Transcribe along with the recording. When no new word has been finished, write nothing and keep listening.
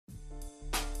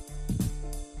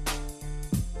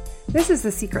This is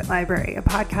The Secret Library, a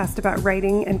podcast about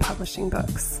writing and publishing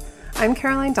books. I'm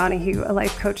Caroline Donahue, a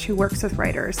life coach who works with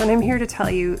writers, and I'm here to tell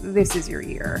you this is your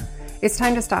year. It's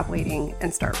time to stop waiting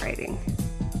and start writing.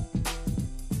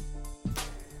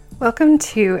 Welcome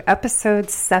to episode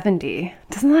 70.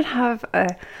 Doesn't that have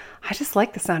a... I just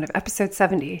like the sound of episode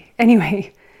 70.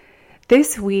 Anyway,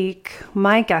 this week,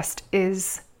 my guest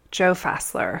is Joe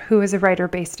Fassler, who is a writer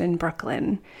based in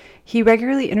Brooklyn. He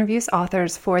regularly interviews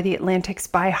authors for the Atlantic's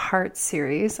By Heart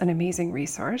series, an amazing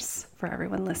resource for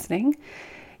everyone listening.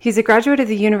 He's a graduate of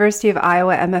the University of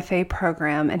Iowa MFA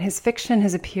program, and his fiction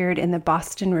has appeared in the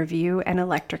Boston Review and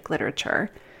Electric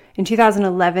Literature. In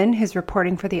 2011, his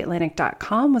reporting for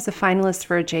TheAtlantic.com was a finalist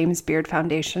for a James Beard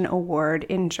Foundation Award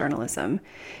in journalism.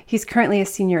 He's currently a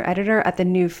senior editor at the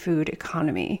New Food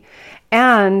Economy.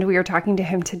 And we are talking to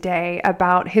him today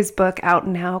about his book out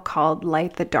now called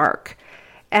Light the Dark.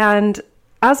 And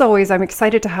as always, I'm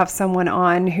excited to have someone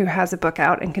on who has a book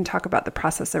out and can talk about the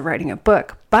process of writing a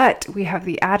book. But we have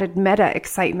the added meta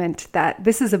excitement that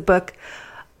this is a book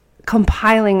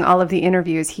compiling all of the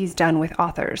interviews he's done with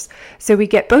authors. So we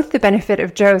get both the benefit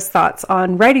of Joe's thoughts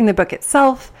on writing the book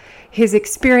itself, his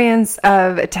experience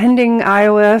of attending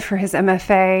Iowa for his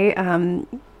MFA.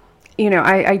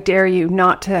 I dare you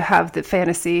not to have the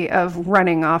fantasy of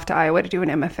running off to Iowa to do an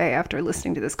MFA after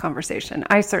listening to this conversation.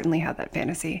 I certainly had that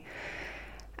fantasy.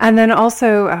 And then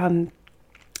also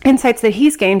insights that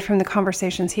he's gained from the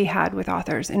conversations he had with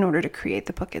authors in order to create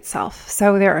the book itself.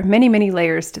 So there are many, many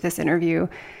layers to this interview,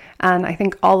 and I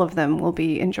think all of them will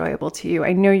be enjoyable to you.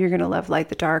 I know you're going to love Light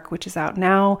the Dark, which is out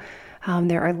now.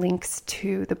 There are links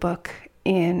to the book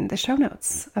in the show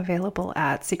notes available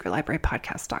at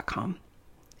secretlibrarypodcast.com.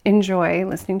 Enjoy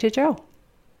listening to Joe.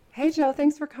 Hey, Joe,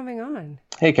 thanks for coming on.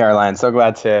 Hey, Caroline. So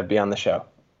glad to be on the show.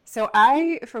 So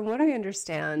from what I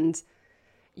understand,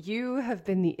 you have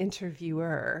been the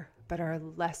interviewer, but are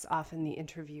less often the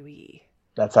interviewee.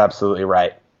 That's absolutely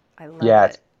right. I love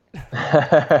it.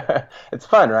 It's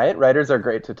fun, right? Writers are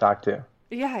great to talk to.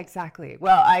 Yeah, exactly.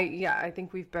 Well, I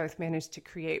think we've both managed to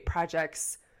create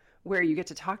projects where you get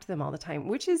to talk to them all the time,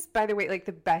 which is, by the way, like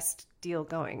the best deal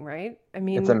going, right? I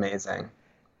mean, it's amazing.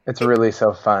 It's really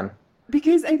so fun.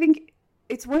 Because I think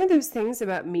it's one of those things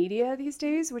about media these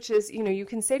days, which is, you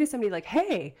can say to somebody like,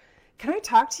 hey, can I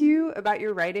talk to you about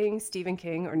your writing, Stephen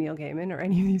King or Neil Gaiman or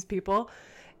any of these people?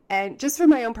 And just for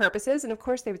my own purposes. And of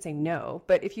course they would say no.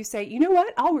 But if you say, you know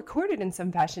what, I'll record it in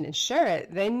some fashion and share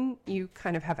it, then you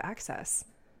kind of have access.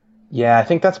 Yeah, I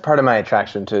think that's part of my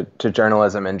attraction to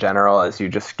journalism in general, is you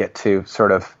just get to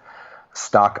sort of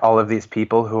stalk all of these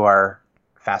people who are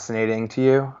fascinating to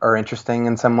you or interesting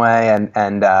in some way.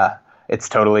 And it's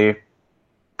totally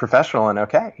professional and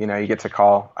okay. You get to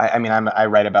call. I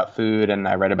write about food and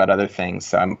I write about other things,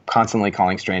 so I'm constantly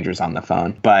calling strangers on the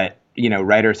phone. But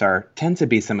writers tend to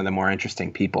be some of the more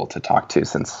interesting people to talk to,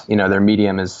 since their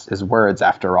medium is words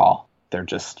after all. They're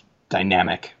just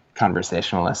dynamic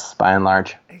conversationalists by and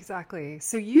large. Exactly.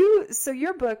 So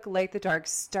your book Light the Dark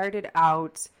started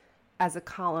out as a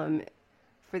column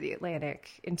for The Atlantic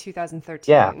in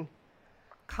 2013,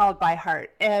 called By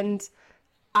Heart, and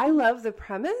I love the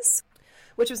premise,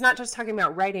 which was not just talking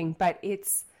about writing, but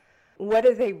it's what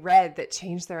have they read that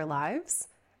changed their lives?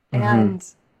 Mm-hmm. And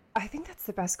I think that's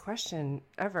the best question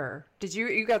ever. Did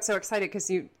you got so excited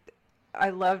because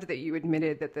I loved that you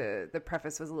admitted that the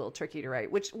preface was a little tricky to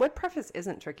write, what preface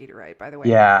isn't tricky to write, by the way?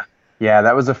 Yeah,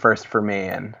 that was a first for me,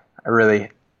 and I really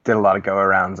did a lot of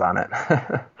go-arounds on it.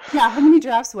 Yeah, how many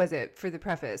drafts was it for the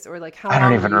preface, or like how long? I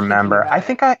don't even remember. I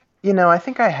think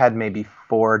I had maybe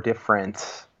 4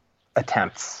 different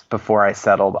attempts before I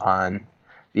settled on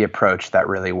the approach that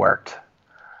really worked,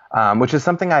 which is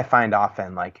something I find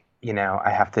often. Like,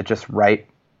 I have to just write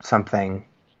something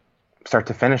start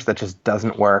to finish that just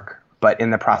doesn't work, but in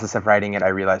the process of writing it, I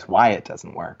realize why it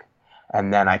doesn't work,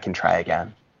 and then I can try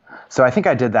again. So I think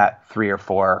I did that 3 or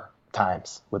 4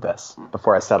 times with this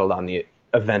before I settled on the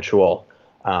eventual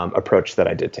approach that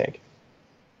I did take.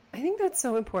 I think that's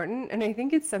so important, and I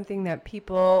think it's something that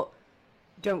people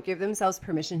don't give themselves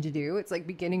permission to do. It's like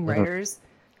beginning writers.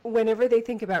 Whenever they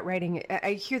think about writing,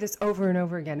 I hear this over and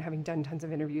over again, having done tons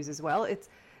of interviews as well. It's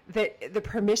that the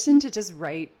permission to just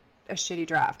write a shitty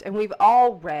draft. And we've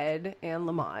all read Anne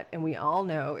Lamott, and we all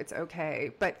know it's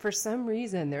okay. But for some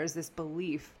reason, there's this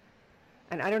belief,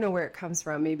 and I don't know where it comes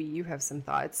from. Maybe you have some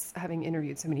thoughts, having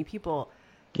interviewed so many people.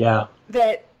 Yeah.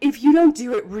 That if you don't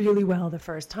do it really well the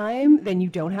first time, then you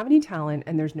don't have any talent,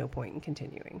 and there's no point in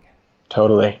continuing.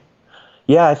 Totally.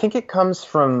 Yeah, I think it comes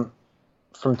from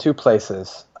 2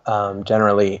 places,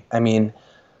 generally. I mean,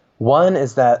 one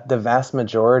is that the vast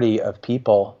majority of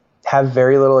people have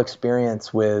very little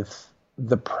experience with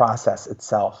the process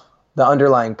itself, the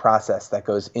underlying process that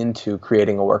goes into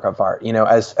creating a work of art.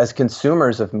 As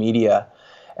consumers of media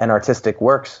and artistic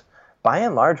works, by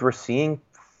and large, we're seeing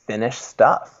finished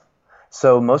stuff.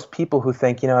 So most people who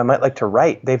think, I might like to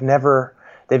write, they've never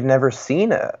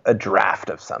seen a draft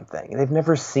of something. They've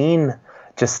never seen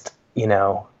just,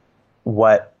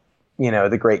 what,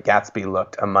 The Great Gatsby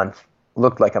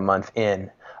looked like a month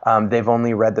in. They've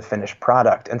only read the finished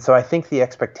product. And so I think the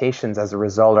expectations as a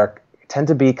result tend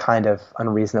to be kind of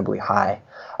unreasonably high.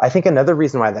 I think another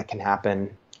reason why that can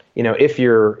happen, if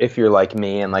you're like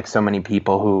me and like so many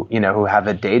people who have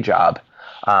a day job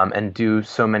and do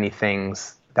so many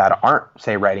things that aren't,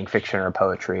 say, writing fiction or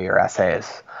poetry or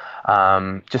essays,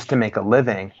 just to make a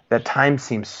living, that time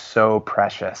seems so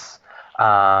precious.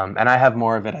 And I have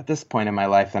more of it at this point in my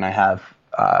life than I have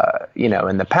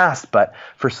in the past. But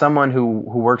for someone who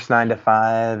works 9 to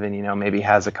 5 and, maybe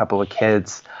has a couple of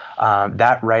kids,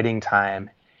 that writing time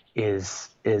is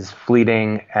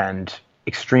fleeting and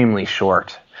extremely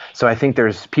short. So I think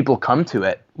people come to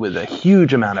it with a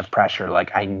huge amount of pressure.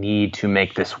 Like, I need to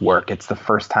make this work. It's the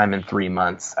first time in 3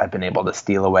 months I've been able to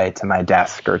steal away to my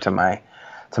desk or to my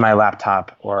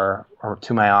laptop or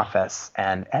to my office.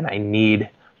 And I need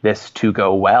this to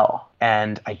go well.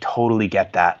 And I totally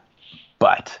get that.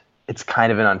 But it's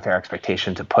kind of an unfair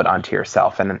expectation to put onto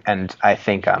yourself. And I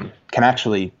think can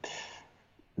actually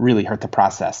really hurt the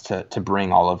process to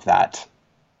bring all of that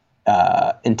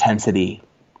intensity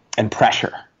and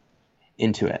pressure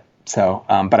into it. So,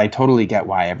 but I totally get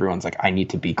why everyone's like, I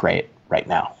need to be great right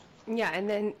now. Yeah, and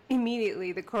then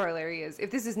immediately the corollary is,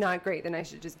 if this is not great, then I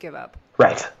should just give up.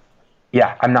 Right.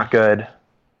 Yeah, I'm not good.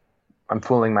 I'm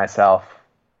fooling myself.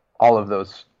 All of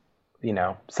those,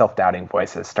 self-doubting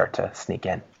voices start to sneak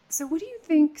in. So what do you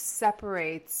think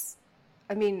separates,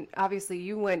 I mean, obviously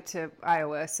you went to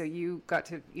Iowa, so you got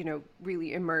to,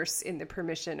 really immerse in the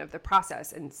permission of the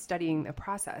process and studying the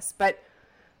process. But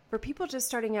for people just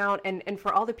starting out and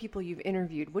for all the people you've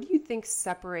interviewed, what do you think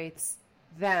separates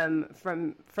them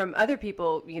from other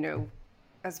people?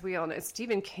 As we all know,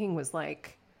 Stephen King was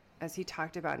like, as he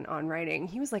talked about in On Writing,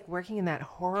 he was like working in that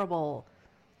horrible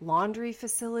laundry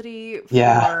facility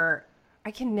for,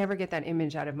 I can never get that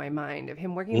image out of my mind of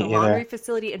him working in a laundry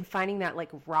facility and finding that like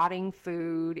rotting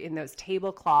food in those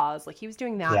tablecloths. Like he was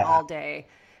doing that all day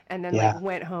and then like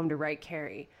went home to write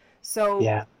Carrie.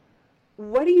 So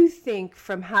what do you think,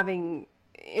 from having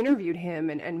interviewed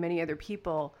him and many other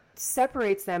people,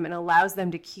 separates them and allows them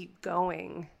to keep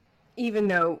going, even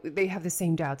though they have the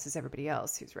same doubts as everybody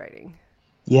else who's writing?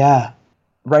 Yeah.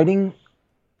 Writing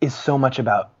is so much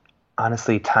about,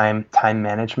 honestly, time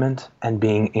management and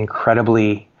being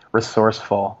incredibly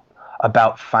resourceful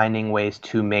about finding ways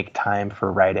to make time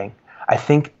for writing. I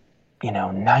think,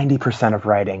 90% of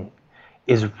writing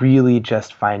is really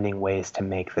just finding ways to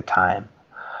make the time.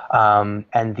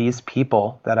 And these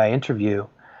people that I interview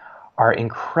are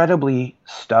incredibly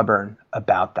stubborn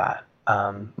about that.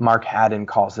 Mark Haddon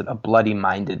calls it a bloody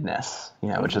mindedness,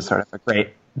 which is sort of a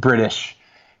great British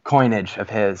coinage of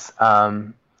his.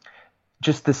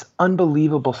 Just this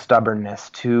unbelievable stubbornness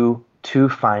to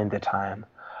find the time,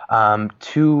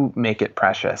 to make it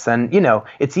precious. And,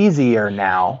 it's easier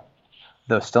now,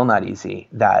 though still not easy,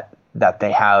 that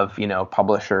they have,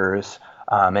 publishers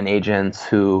and agents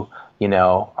who,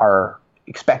 are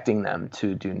expecting them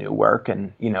to do new work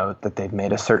and, that they've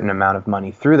made a certain amount of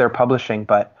money through their publishing.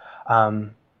 But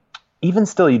even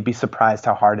still, you'd be surprised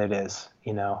how hard it is,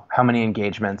 how many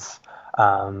engagements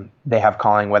they have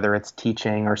calling, whether it's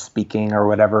teaching or speaking or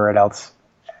whatever else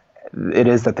it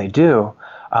is that they do.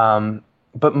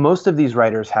 But most of these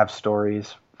writers have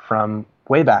stories from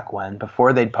way back when,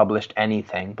 before they'd published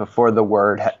anything, before the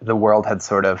world had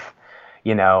sort of,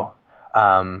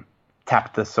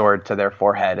 tapped the sword to their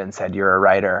forehead and said, you're a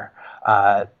writer.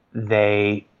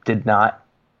 They did not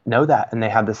know that, and they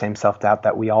had the same self-doubt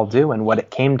that we all do. And what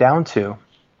it came down to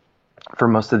for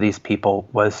most of these people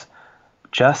was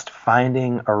just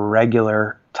finding a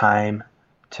regular time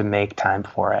to make time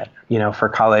for it. For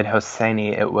Khaled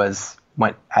Hosseini, it was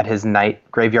went at his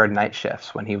graveyard night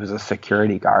shifts when he was a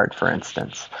security guard, for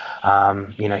instance.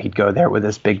 He'd go there with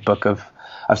this big book of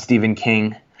Stephen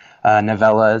King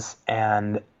novellas,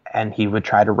 and he would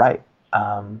try to write.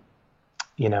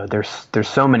 There's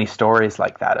so many stories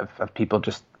like that of people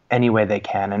just any way they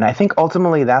can. And I think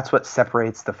ultimately that's what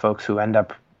separates the folks who end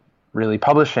up really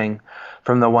publishing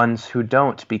from the ones who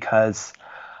don't, because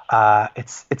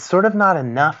it's sort of not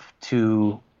enough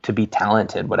to be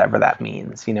talented, whatever that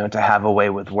means, to have a way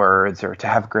with words or to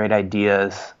have great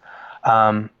ideas.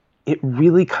 It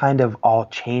really kind of all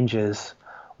changes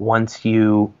once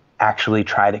you actually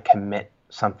try to commit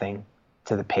something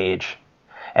to the page.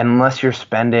 And unless you're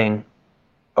spending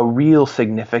a real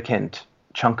significant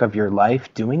chunk of your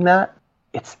life doing that,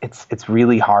 it's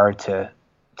really hard to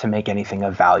make anything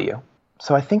of value.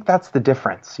 So I think that's the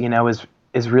difference,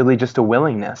 is really just a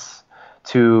willingness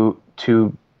to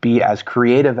be as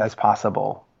creative as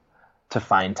possible to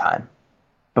find time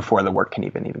before the work can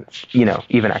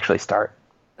even actually start.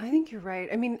 I think you're right.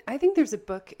 I mean, I think there's a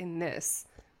book in this,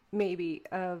 maybe,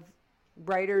 of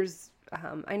writers.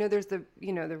 I know there's the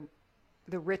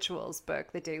rituals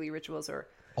book, the daily rituals, or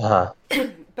Uh-huh.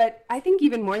 but I think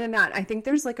even more than that, I think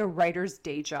there's like a writer's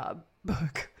day job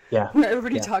book Yeah. where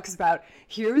everybody Yeah. talks about,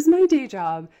 here's my day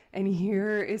job and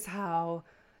here is how,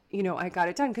 I got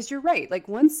it done. Because you're right. Like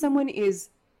once someone is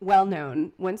well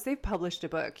known, once they've published a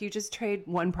book, you just trade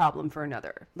one problem for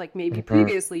another. Like maybe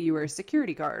previously you were a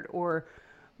security guard or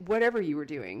whatever you were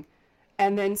doing.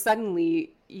 And then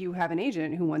suddenly you have an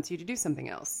agent who wants you to do something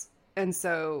else. And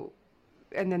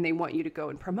then they want you to go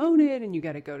and promote it, and you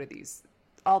got to go to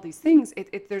all these things.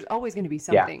 There's always going to be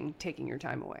something taking your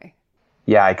time away.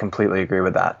 Yeah, I completely agree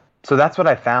with that. So that's what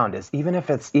I found is even if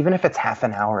it's half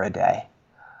an hour a day,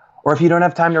 or if you don't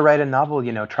have time to write a novel,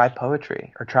 try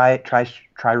poetry or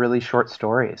try really short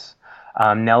stories.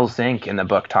 Nell Zink in the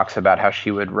book talks about how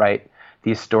she would write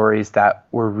these stories that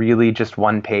were really just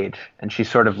one page, and she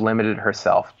sort of limited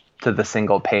herself to the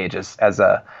single page as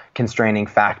a constraining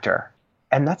factor.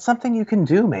 And that's something you can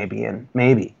do maybe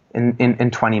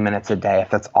in 20 minutes a day if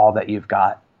that's all that you've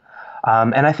got.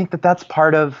 And I think that's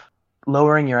part of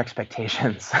lowering your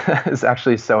expectations is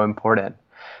actually so important.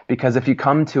 Because if you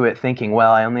come to it thinking,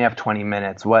 well, I only have 20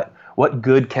 minutes, what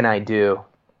good can I do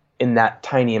in that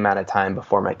tiny amount of time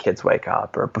before my kids wake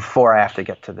up or before I have to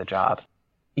get to the job?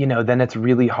 Then it's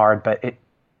really hard. But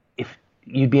if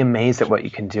you'd be amazed at what you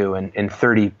can do in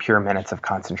 30 pure minutes of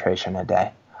concentration a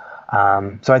day.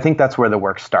 So I think that's where the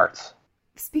work starts.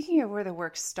 Speaking of where the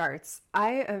work starts,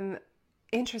 I am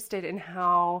interested in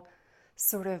how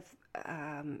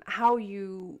how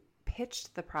you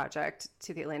pitched the project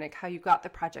to the Atlantic, how you got the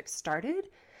project started,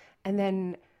 and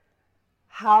then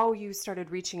how you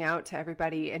started reaching out to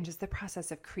everybody and just the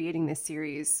process of creating this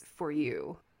series for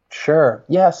you. Sure.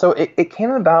 Yeah. So it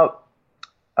came about,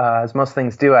 as most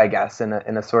things do, I guess, in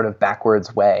a sort of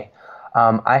backwards way.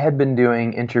 I had been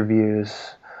doing interviews,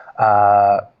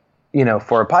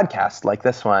 for a podcast like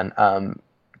this one,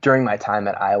 during my time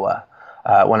at Iowa,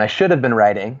 when I should have been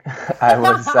writing.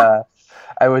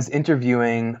 I was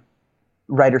interviewing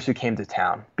writers who came to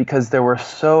town because there were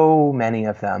so many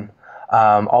of them,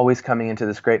 always coming into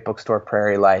this great bookstore,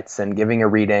 Prairie Lights, and giving a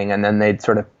reading, and then they'd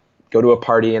sort of go to a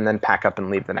party and then pack up and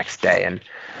leave the next day. And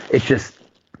it just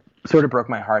sort of broke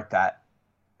my heart that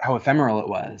how ephemeral it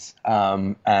was.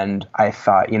 And I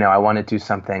thought, I want to do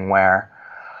something where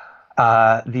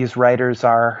these writers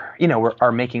are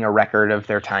making a record of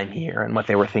their time here and what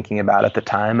they were thinking about at the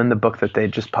time and the book that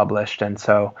they'd just published. And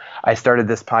so I started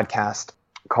this podcast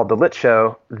called The Lit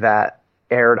Show that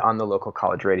aired on the local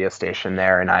college radio station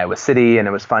there in Iowa City. And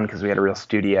it was fun because we had a real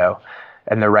studio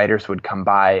and the writers would come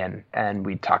by and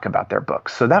we'd talk about their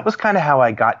books. So that was kind of how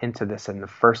I got into this in the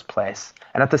first place.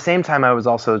 And at the same time, I was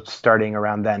also starting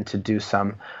around then to do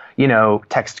some,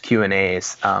 text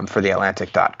Q&As for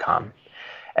theatlantic.com.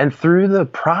 And through the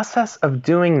process of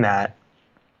doing that,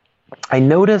 I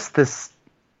noticed this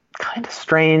kind of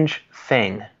strange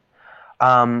thing,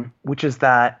 which is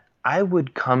that I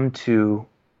would come to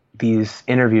these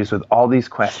interviews with all these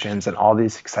questions and all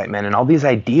these excitement and all these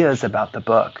ideas about the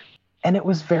book. And it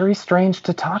was very strange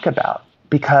to talk about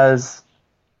because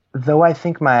though I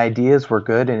think my ideas were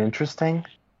good and interesting,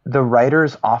 the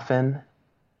writers often,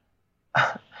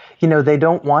 they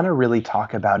don't want to really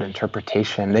talk about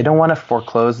interpretation. They don't want to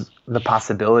foreclose the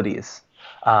possibilities.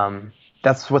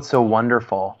 That's what's so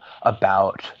wonderful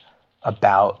about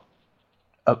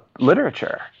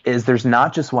literature is there's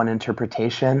not just one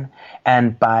interpretation.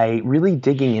 And by really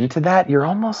digging into that, you're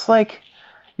almost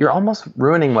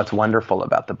ruining what's wonderful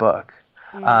about the book.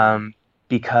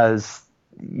 Because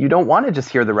you don't want to just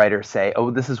hear the writer say,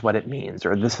 oh, this is what it means,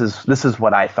 or this is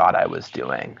what I thought I was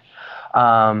doing.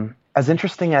 As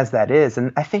interesting as that is,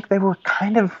 and I think they were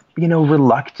kind of,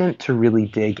 reluctant to really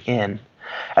dig in.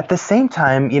 At the same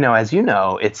time, as you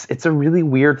know, it's a really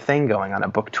weird thing going on a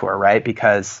book tour, right?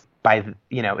 Because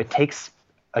it takes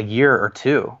a year or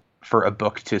two for a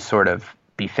book to sort of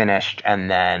be finished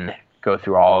and then go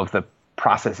through all of the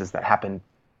processes that happen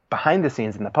behind the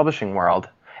scenes in the publishing world.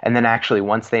 And then actually,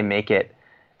 once they make it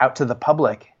out to the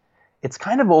public, it's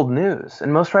kind of old news.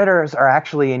 And most writers are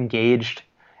actually engaged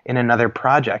in another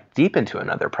project, deep into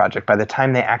another project. By the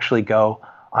time they actually go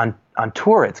on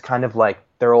tour, it's kind of like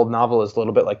their old novel is a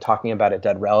little bit like talking about a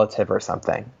dead relative or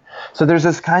something. So there's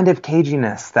this kind of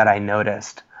caginess that I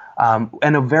noticed,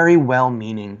 and a very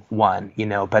well-meaning one,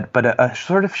 but a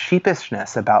sort of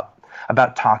sheepishness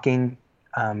about talking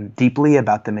deeply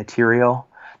about the material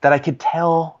that I could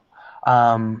tell.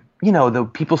 Though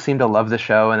people seemed to love the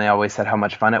show and they always said how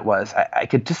much fun it was, I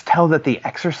could just tell that the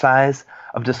exercise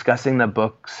of discussing the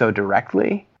book so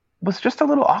directly was just a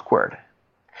little awkward.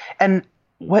 And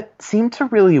what seemed to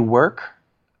really work,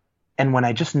 and when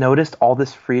I just noticed all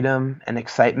this freedom and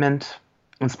excitement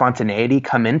and spontaneity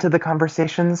come into the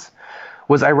conversations,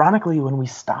 was ironically when we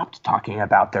stopped talking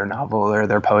about their novel or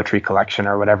their poetry collection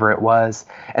or whatever it was,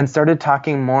 and started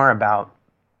talking more about,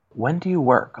 when do you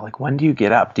work? Like, when do you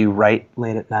get up? Do you write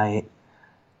late at night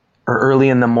or early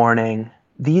in the morning?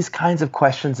 These kinds of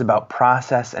questions about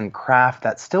process and craft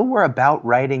that still were about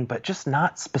writing, but just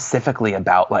not specifically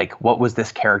about, like, what was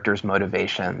this character's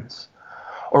motivations?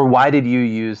 Or why did you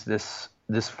use this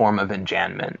form of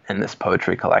enjambment in this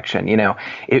poetry collection?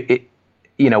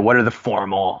 What are the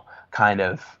formal kind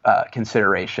of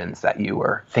considerations that you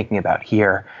were thinking about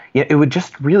here? It would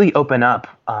just really open up.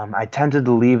 I tended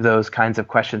to leave those kinds of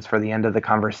questions for the end of the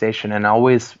conversation, and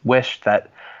always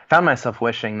found myself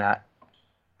wishing that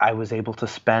I was able to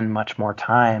spend much more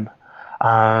time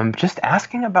just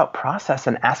asking about process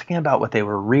and asking about what they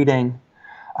were reading,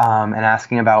 and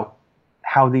asking about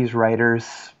how these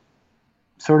writers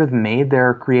sort of made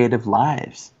their creative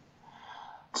lives.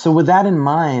 So with that in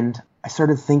mind, I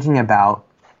started thinking about,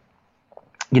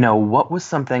 what was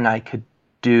something I could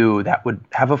do that would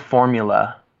have a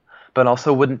formula, but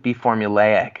also wouldn't be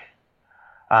formulaic.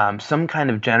 Some kind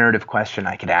of generative question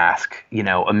I could ask,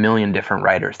 a million different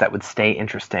writers that would stay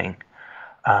interesting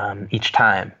each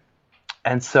time.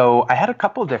 And so I had a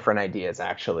couple different ideas,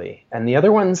 actually. And the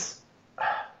other ones,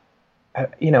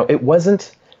 it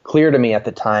wasn't clear to me at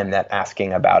the time that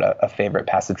asking about a favorite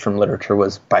passage from literature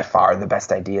was by far the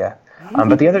best idea.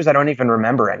 But the others I don't even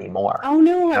remember anymore. Oh,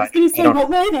 no, I was going to say, what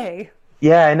were they?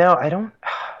 Yeah, I know.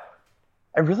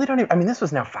 I really don't even, this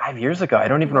was now 5 years ago. I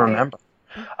don't even remember.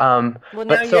 Well,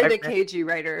 now you're the KG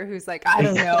writer who's like, I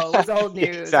don't know, it was old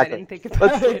news. Exactly. I didn't think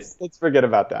about it. Let's forget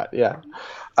about that. Yeah.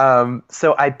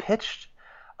 So I pitched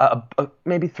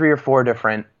maybe 3 or 4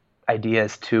 different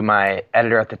ideas to my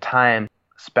editor at the time,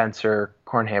 Spencer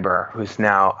Kornhaber, who's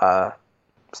now a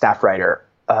staff writer,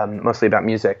 mostly about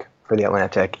music for The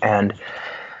Atlantic. And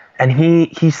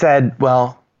he said,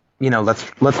 well,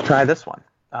 let's try this one.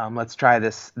 Let's try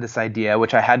this idea,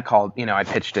 which I had called, I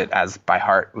pitched it as By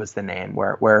Heart was the name,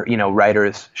 where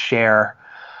writers share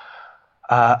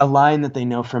a line that they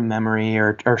know from memory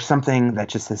or something that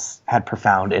just has had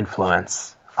profound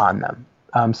influence on them.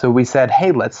 So we said,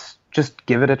 hey, let's just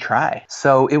give it a try.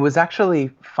 So it was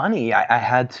actually funny. I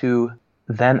had to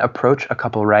then approach a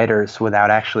couple writers without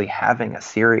actually having a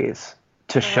series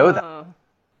to show them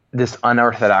this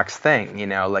unorthodox thing,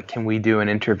 like, can we do an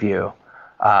interview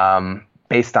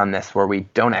based on this where we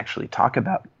don't actually talk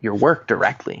about your work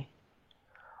directly?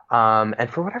 And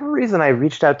for whatever reason, I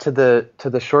reached out to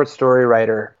the short story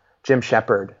writer, Jim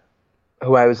Shepard,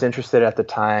 who I was interested at the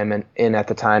time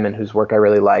and whose work I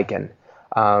really like, and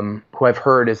who I've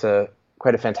heard is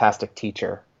quite a fantastic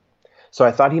teacher. So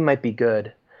I thought he might be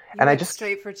good. And I just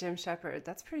straight for Jim Shepard.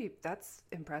 That's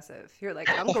impressive. You're like,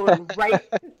 I'm going right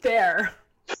there.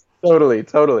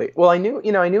 Totally. Well, I knew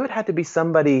it had to be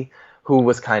somebody who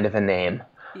was kind of a name,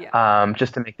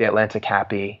 just to make The Atlantic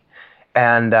happy.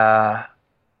 And I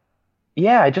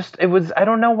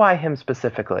don't know why him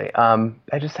specifically.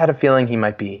 I just had a feeling he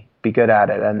might be good at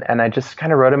it. And I just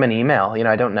kind of wrote him an email,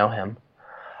 I don't know him,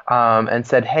 and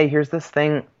said, hey, here's this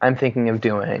thing I'm thinking of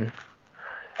doing.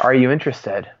 Are you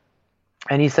interested?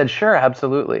 And he said, sure,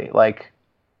 absolutely. Like,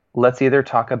 let's either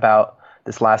talk about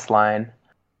this last line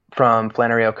from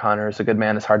Flannery O'Connor's A Good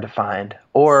Man is Hard to Find,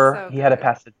 or he had a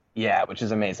passage, which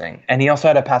is amazing. And he also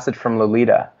had a passage from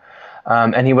Lolita,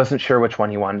 and he wasn't sure which one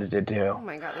he wanted to do. Oh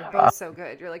my God, they're both so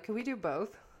good. You're like, can we do both?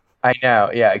 I know,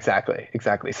 yeah, exactly.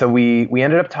 So we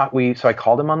ended up so I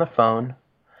called him on the phone.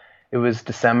 It was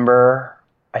December,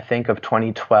 I think, of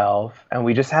 2012, and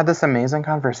we just had this amazing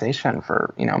conversation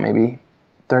for, maybe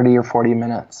 30 or 40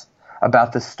 minutes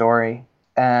about this story.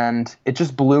 And it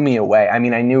just blew me away. I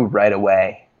knew right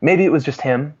away. Maybe it was just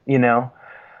him,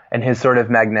 and his sort of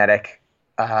magnetic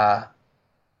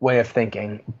way of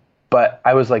thinking. But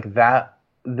I was like,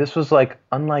 this was like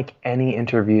unlike any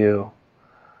interview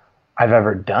I've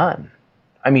ever done.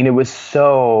 It was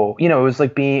so, it was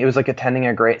like attending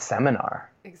a great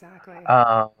seminar. Exactly.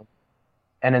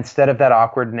 And instead of that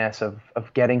awkwardness of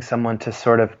getting someone to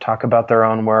sort of talk about their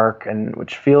own work, and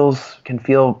which can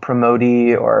feel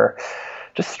promoty or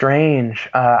just strange.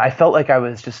 I felt like I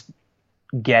was just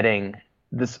getting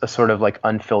a sort of like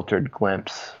unfiltered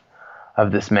glimpse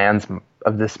of this man's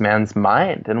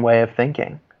mind and way of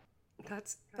thinking.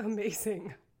 That's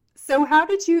amazing. So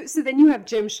so then you have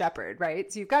Jim Shepard,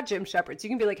 right? So you've got Jim Shepard. So you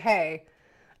can be like, hey,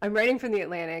 I'm writing from the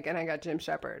Atlantic and I got Jim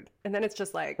Shepard. And then it's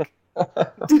just like,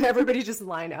 did everybody just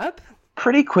line up?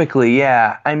 Pretty quickly,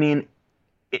 yeah. I mean,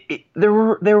 there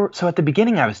were so at the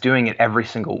beginning I was doing it every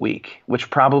single week, which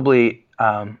probably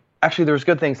actually there was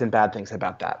good things and bad things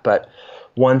about that. But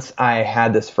once I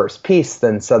had this first piece,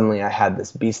 then suddenly I had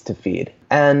this beast to feed.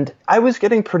 And I was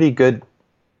getting pretty good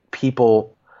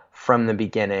people from the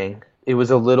beginning. It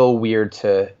was a little weird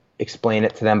to explain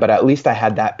it to them, but at least I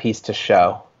had that piece to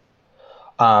show.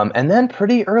 And then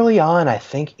pretty early on, I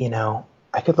think,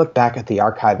 I could look back at the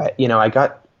archive. I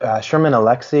got Sherman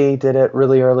Alexie did it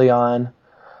really early on.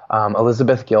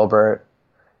 Elizabeth Gilbert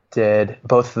did.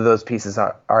 Both of those pieces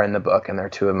are in the book, and they're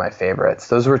two of my favorites.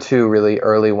 Those were two really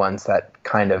early ones that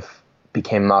kind of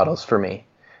became models for me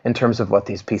in terms of what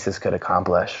these pieces could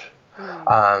accomplish.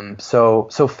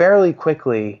 So fairly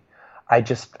quickly,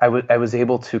 I was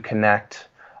able to connect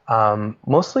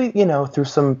mostly, through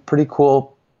some pretty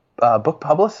cool book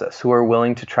publicists who are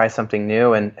willing to try something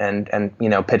new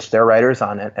and pitch their writers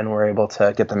on it, and were able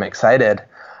to get them excited.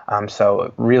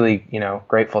 So really,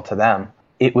 grateful to them.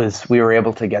 We were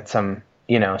able to get some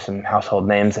household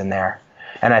names in there.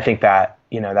 And I think that,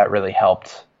 that really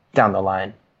helped down the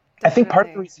line. Definitely. I think part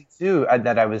of the reason too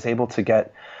that I was able to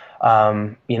get,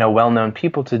 well-known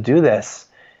people to do this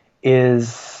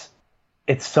is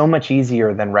it's so much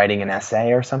easier than writing an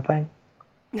essay or something.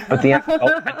 But the end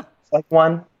like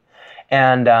one.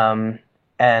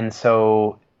 And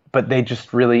so, but they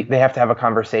just really, they have to have a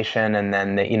conversation, and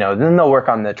then then they'll work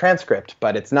on the transcript,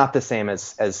 but it's not the same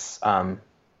as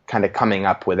kind of coming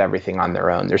up with everything on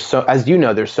their own. There's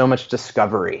so much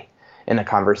discovery in a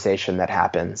conversation that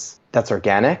happens that's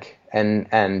organic,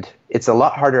 and it's a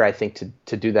lot harder, I think,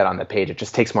 to do that on the page. It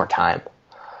just takes more time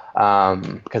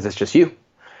because it's just you.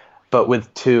 But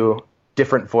with two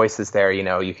different voices there,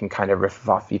 you can kind of riff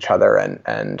off each other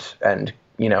and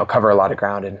cover a lot of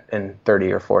ground in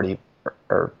 30 or 40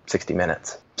 or 60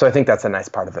 minutes. So I think that's a nice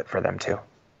part of it for them too.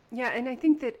 Yeah, and I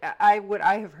think that what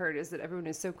I have heard is that everyone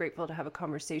is so grateful to have a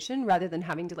conversation rather than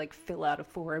having to fill out a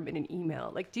form in an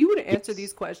email. Do you want to answer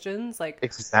these questions?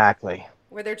 Exactly.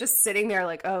 Where they're just sitting there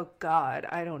oh God,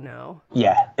 I don't know.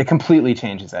 Yeah, it completely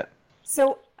changes it.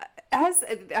 So as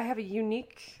I have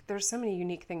there's so many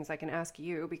unique things I can ask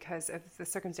you because of the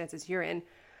circumstances you're in.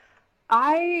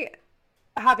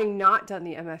 Having not done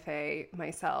the MFA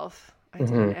myself, I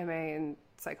did an MA in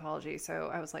psychology, so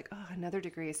I was like, oh, another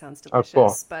degree sounds delicious. Oh,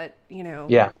 cool. But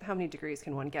how many degrees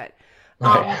can one get?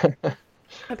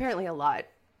 Apparently a lot,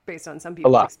 based on some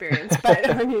people's experience. But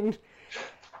I mean,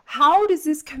 how does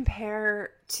this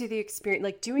compare to the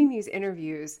experience, doing these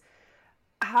interviews?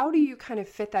 How do you kind of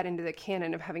fit that into the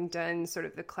canon of having done sort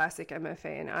of the classic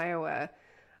MFA in Iowa?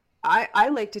 I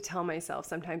like to tell myself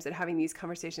sometimes that having these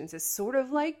conversations is sort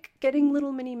of like getting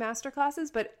little mini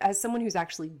masterclasses, but as someone who's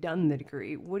actually done the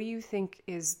degree, what do you think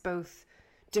is both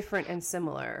different and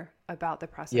similar about the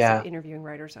process of interviewing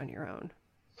writers on your own?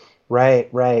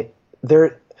 Right.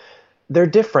 They're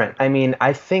different. I mean,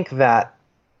 I think that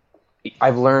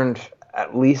I've learned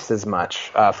at least as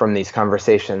much from these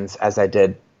conversations as I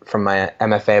did from my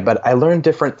MFA, but I learned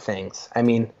different things. I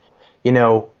mean,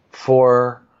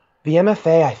 for the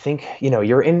MFA, I think,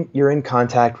 you're in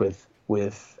contact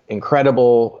with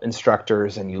incredible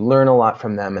instructors, and you learn a lot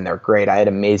from them, and they're great. I had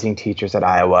amazing teachers at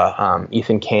Iowa,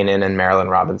 Ethan Kanan and Marilyn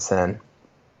Robinson.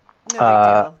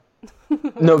 No big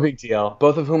deal. No big deal.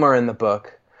 Both of whom are in the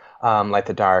book, Light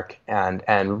the Dark, and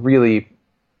really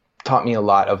taught me a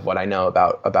lot of what I know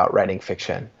about writing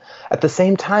fiction. At the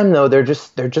same time, though, they're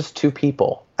just two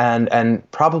people,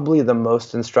 and probably the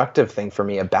most instructive thing for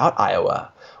me about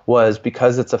Iowa was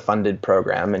because it's a funded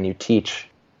program and you teach,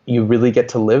 you really get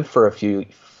to live for a few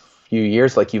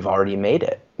years like you've already made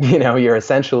it. You're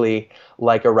essentially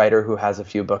like a writer who has a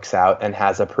few books out and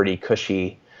has a pretty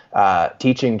cushy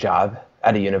teaching job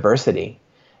at a university,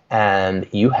 and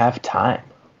you have time.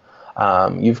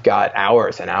 You've got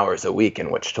hours and hours a week in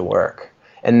which to work.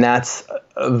 And that's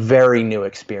a very new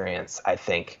experience, I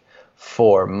think,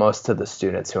 for most of the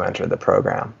students who enter the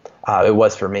program. It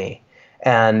was for me.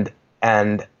 And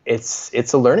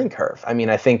it's a learning curve. I mean,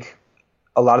 I think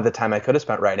a lot of the time I could have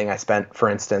spent writing, I spent, for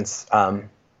instance, running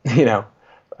a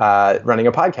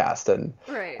podcast.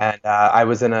 And I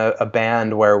was in a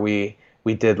band where we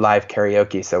did live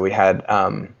karaoke. So we had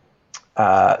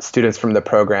students from the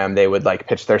program, they would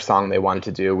pitch their song they wanted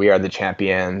to do, We Are the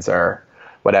Champions, or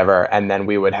whatever. And then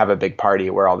we would have a big party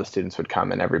where all the students would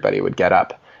come and everybody would get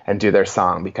up and do their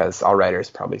song, because all writers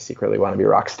probably secretly want to be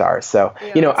rock stars. So,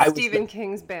 Yeah, you know, like Stephen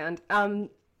King's band.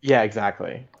 Yeah,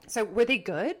 exactly. So were they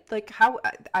good? Like how,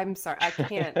 I'm sorry,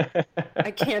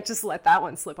 I can't just let that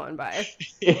one slip on by.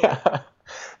 Yeah,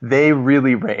 they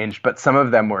really ranged, but some of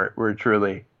them were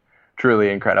truly, truly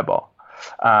incredible.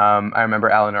 I remember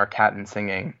Eleanor Catton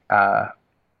singing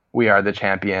 "We Are the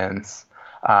Champions"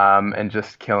 and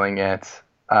just killing it.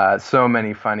 So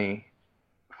many funny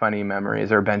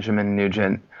memories. Or Benjamin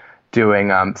Nugent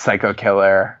doing "Psycho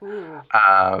Killer."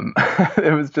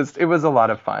 It was a lot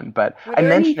of fun. But Were I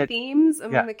there any mentioned it. themes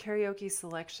among Yeah. the karaoke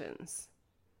selections?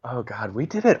 Oh God, we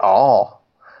did it all.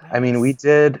 I mean,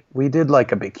 Nice. we did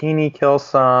like a Bikini Kill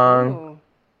song. Oh,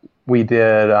 We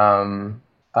did a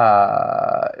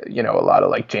lot of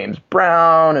like James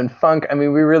Brown and funk. I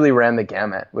mean, we really ran the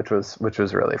gamut, which was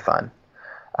really fun.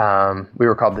 We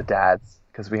were called the Dads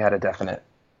because we had a definite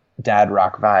dad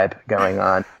rock vibe going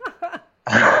on,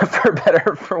 for better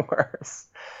or for worse.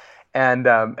 And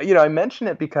I mention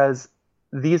it because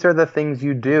these are the things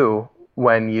you do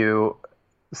when you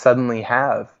suddenly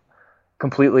have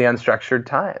completely unstructured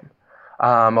time.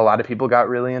 A lot of people got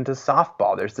really into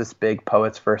softball. There's this big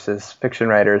poets versus fiction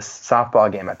writers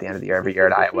softball game at the end of the year every year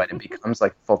at Iowa, and it becomes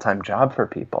like a full-time job for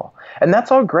people. And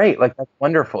that's all great. Like, that's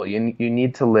wonderful. You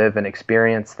need to live and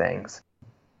experience things.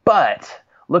 But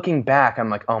looking back,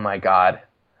 I'm like, oh my God,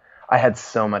 I had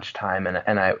so much time,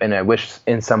 and I wish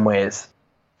in some ways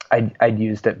I'd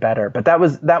used it better. But that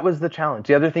was the challenge.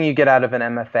 The other thing you get out of an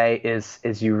MFA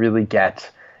is you really get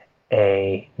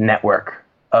a network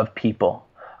of people.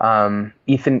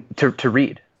 Ethan to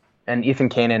read, and Ethan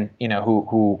Kanan,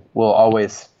 who will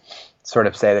always sort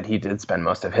of say that he did spend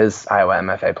most of his Iowa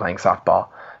MFA playing softball,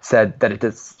 said that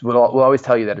will always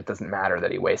tell you that it doesn't matter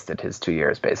that he wasted his 2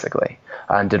 years basically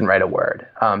and didn't write a word,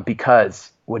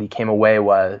 because what he came away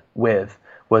with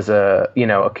was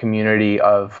a community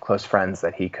of close friends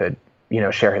that he could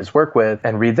share his work with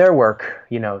and read their work,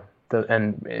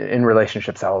 and in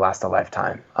relationships that will last a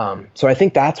lifetime. So I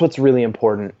think that's what's really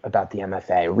important about the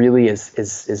MFA. Really is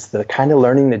the kind of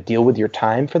learning to deal with your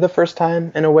time for the first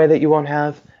time in a way that you won't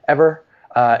have ever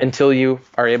until you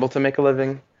are able to make a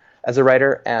living as a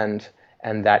writer, and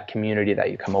that community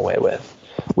that you come away with.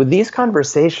 With these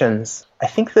conversations, I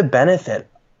think the benefit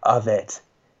of it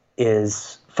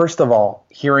is, first of all,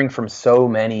 hearing from so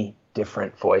many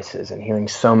different voices and hearing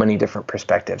so many different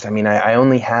perspectives. I mean, I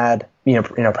only had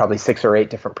probably 6 or 8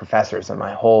 different professors in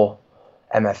my whole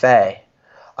MFA,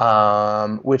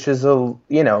 which is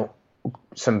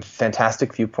some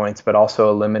fantastic viewpoints, but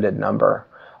also a limited number.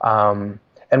 And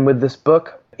with this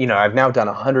book, I've now done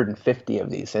 150 of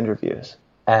these interviews,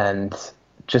 and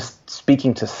just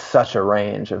speaking to such a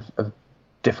range of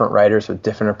different writers with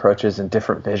different approaches and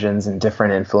different visions and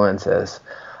different influences.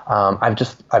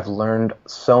 I've learned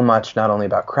so much, not only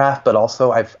about craft, but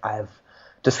also I've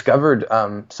discovered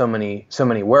so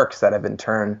many works that have in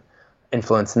turn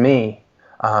influenced me,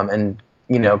 and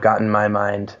gotten my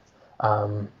mind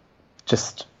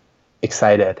just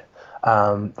excited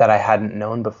that I hadn't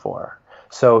known before.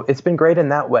 So it's been great in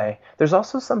that way. There's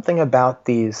also something about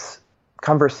these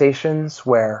conversations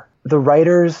where the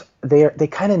writers, they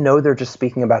kind of know they're just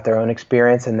speaking about their own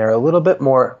experience, and they're a little bit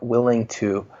more willing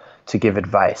to give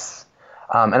advice.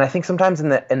 And I think sometimes in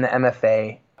the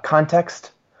MFA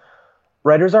context,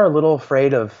 writers are a little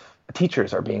afraid of,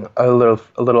 teachers are being a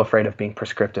little afraid of being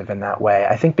prescriptive in that way.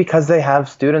 I think because they have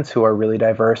students who are really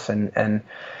diverse and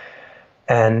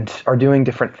are doing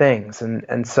different things.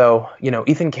 And so,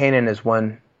 Ethan Kanan is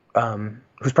one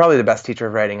who's probably the best teacher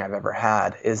of writing I've ever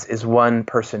had, is one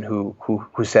person who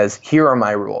says, here are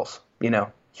my rules.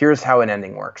 Here's how an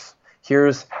ending works.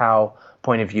 Here's how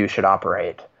point of view should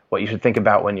operate. What you should think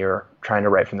about when you're trying to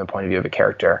write from the point of view of a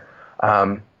character.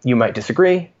 You might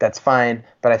disagree, that's fine,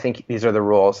 but I think these are the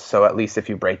rules, so at least if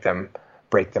you break them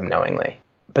knowingly.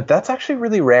 But that's actually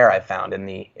really rare, I found, in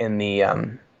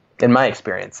my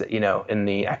experience, in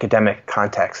the academic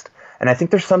context. And I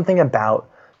think there's something about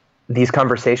these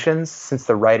conversations, since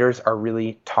the writers are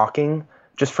really talking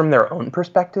just from their own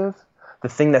perspective, the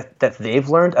thing that they've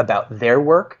learned about their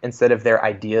work instead of their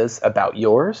ideas about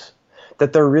yours,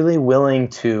 that they're really willing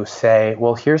to say,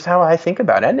 well, here's how I think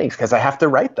about endings because I have to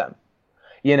write them,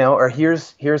 or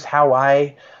here's how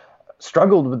I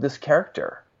struggled with this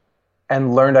character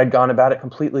and learned I'd gone about it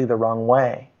completely the wrong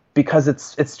way, because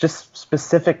it's just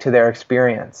specific to their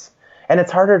experience. And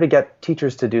it's harder to get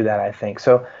teachers to do that, I think.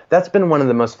 So that's been one of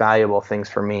the most valuable things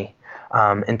for me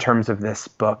in terms of this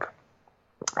book,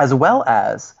 as well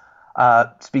as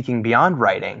speaking beyond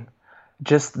writing,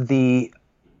 just the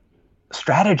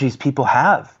strategies people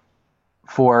have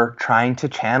for trying to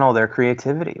channel their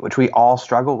creativity, which we all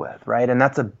struggle with, right? And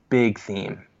that's a big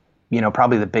theme.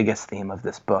 Probably the biggest theme of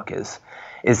this book is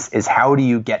how do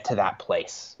you get to that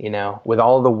place, with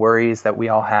all the worries that we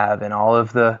all have and all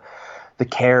of the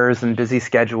cares and busy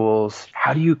schedules.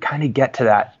 How do you kind of get to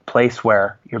that place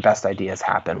where your best ideas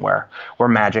happen, where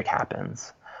magic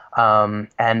happens?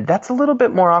 And that's a little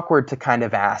bit more awkward to kind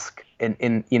of ask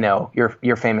in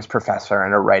your famous professor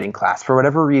in a writing class. For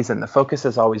whatever reason, the focus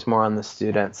is always more on the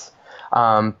students.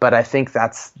 But I think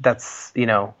that's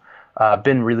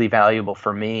been really valuable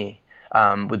for me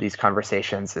with these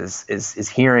conversations is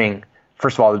hearing,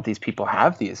 first of all, that these people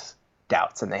have these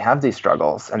doubts and they have these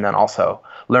struggles, and then also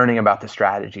learning about the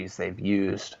strategies they've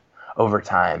used over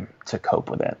time to cope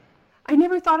with it. I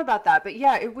never thought about that, but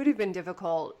yeah, it would have been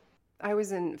difficult. I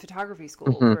was in photography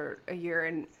school for a year,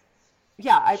 and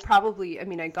yeah, I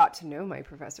got to know my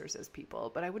professors as people,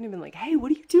 but I wouldn't have been like, hey, what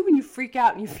do you do when you freak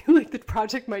out and you feel like the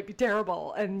project might be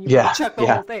terrible and you check the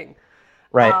whole thing?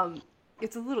 Right.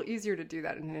 It's a little easier to do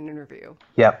that in an interview.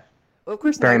 Yep. Well, of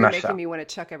course, now you're making me want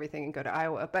to chuck everything and go to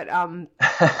Iowa, but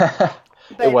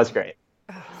it was great.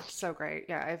 Oh, so great.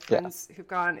 Yeah, I have friends who've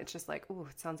gone. It's just like, ooh,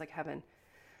 it sounds like heaven.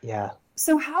 Yeah.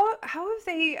 So how have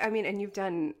they, and you've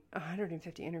done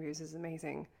 150 interviews, is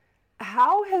amazing.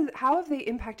 How have they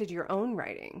impacted your own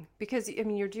writing? Because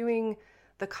you're doing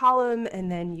the column,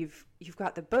 and then you've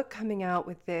got the book coming out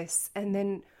with this, and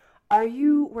then are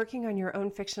you working on your own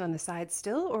fiction on the side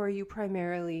still, or are you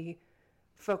primarily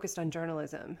focused on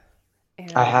journalism?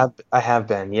 I have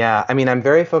been, yeah. I'm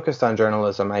very focused on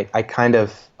journalism. I kind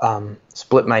of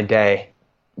split my day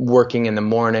working in the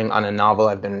morning on a novel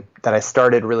that I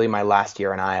started really my last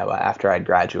year in Iowa after I'd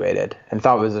graduated and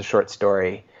thought it was a short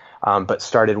story, but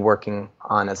started working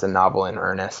on as a novel in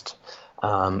earnest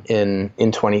in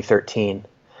 2013.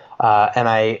 And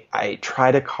I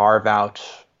try to carve out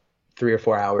 3 or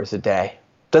 4 hours a day.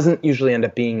 Doesn't usually end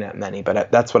up being that many, but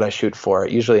that's what I shoot for.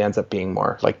 It usually ends up being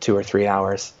more like 2 or 3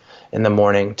 hours in the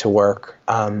morning to work.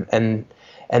 And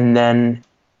then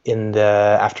in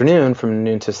the afternoon from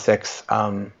noon to 6,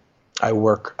 I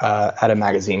work at a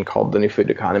magazine called The New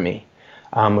Food Economy,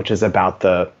 which is about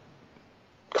the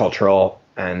cultural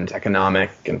and economic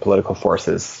and political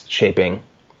forces shaping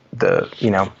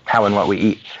how and what we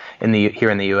eat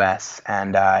here in the U.S.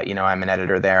 And I'm an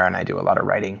editor there, and I do a lot of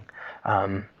writing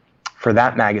for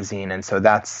that magazine, and so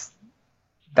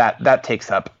that takes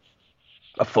up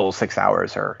a full 6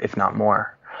 hours, or if not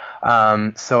more.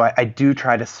 So I do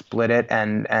try to split it,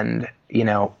 and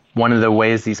one of the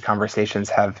ways these conversations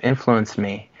have influenced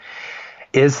me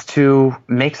is to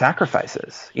make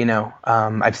sacrifices.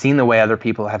 I've seen the way other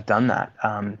people have done that.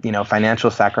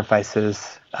 Financial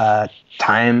sacrifices,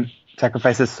 time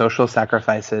sacrifices, social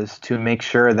sacrifices, to make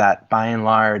sure that by and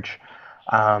large,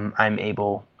 I'm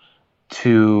able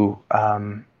to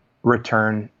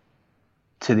return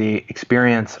to the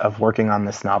experience of working on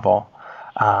this novel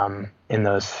in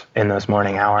those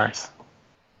morning hours.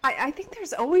 I think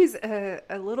there's always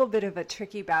a little bit of a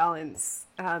tricky balance,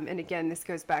 and again, this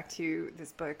goes back to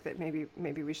this book that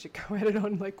maybe we should go at it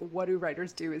on, like, what do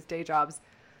writers do as day jobs?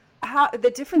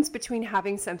 The difference between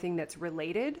having something that's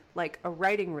related, like a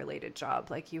writing related job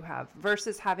like you have,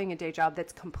 versus having a day job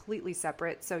that's completely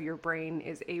separate, so your brain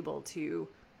is able to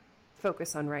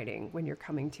focus on writing when you're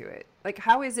coming to it. Like,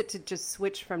 how is it to just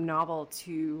switch from novel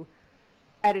to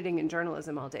editing and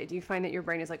journalism all day? Do you find that your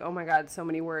brain is like, oh my God, so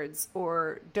many words?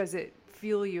 Or does it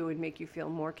fuel you and make you feel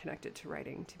more connected to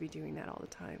writing to be doing that all the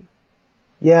time?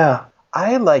 Yeah,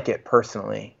 I like it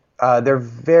personally. They're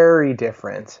very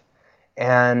different.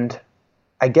 And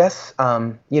I guess,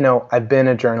 I've been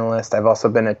a journalist. I've also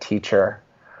been a teacher.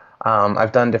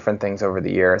 I've done different things over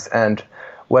the years. And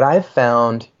what I've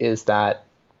found is that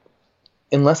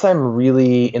unless I'm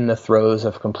really in the throes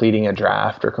of completing a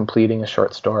draft or completing a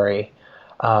short story,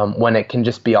 when it can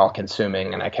just be all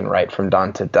consuming and I can write from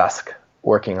dawn to dusk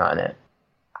working on it,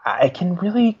 I can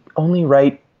really only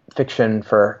write fiction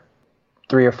for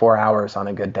 3 or 4 hours on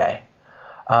a good day.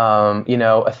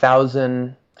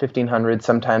 1,000, 1,500,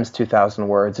 sometimes 2,000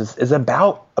 words is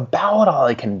about all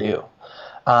I can do,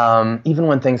 even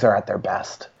when things are at their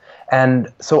best.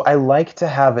 And so I like to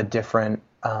have a different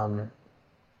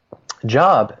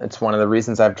job. It's one of the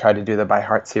reasons I've tried to do the By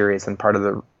Heart series, and part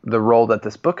of the role that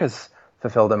this book has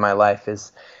fulfilled in my life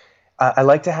is I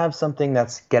like to have something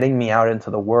that's getting me out into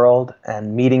the world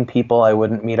and meeting people I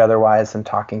wouldn't meet otherwise and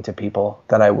talking to people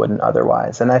that I wouldn't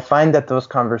otherwise. And I find that those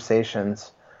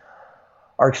conversations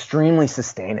are extremely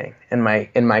sustaining in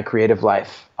my creative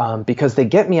life, because they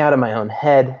get me out of my own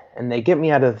head and they get me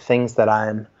out of the things that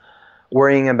I'm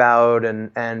worrying about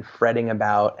and fretting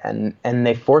about. And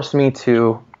they forced me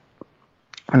to,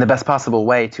 in the best possible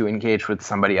way, to engage with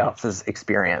somebody else's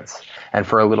experience, and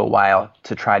for a little while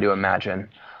to try to imagine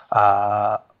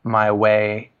my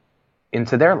way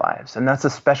into their lives. And that's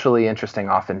especially interesting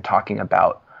often talking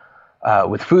about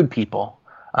with food people,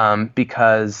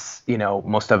 because,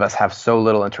 most of us have so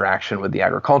little interaction with the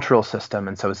agricultural system.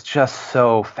 And so it's just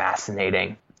so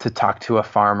fascinating to talk to a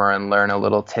farmer and learn a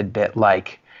little tidbit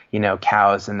like,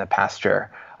 cows in the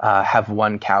pasture have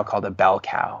one cow called a bell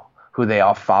cow who they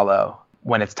all follow.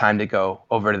 When it's time to go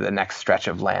over to the next stretch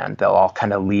of land, they'll all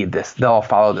kind of they'll all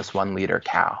follow this one leader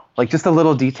cow. Like just a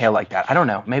little detail like that. I don't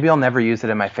know, maybe I'll never use it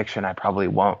in my fiction. I probably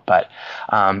won't, but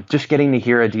just getting to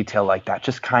hear a detail like that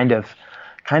just kind of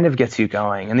gets you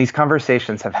going. And these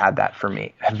conversations have been that for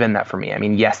me. I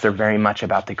mean, yes, they're very much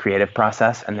about the creative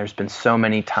process. And there's been so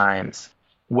many times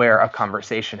where a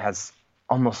conversation has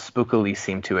almost spookily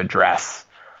seemed to address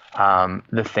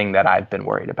the thing that I've been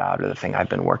worried about or the thing I've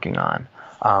been working on.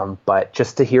 But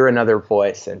just to hear another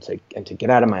voice and to get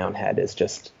out of my own head is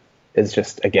just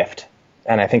a gift.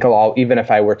 And I think even if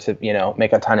I were to,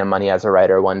 make a ton of money as a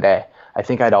writer one day, I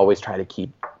think I'd always try to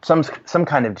keep some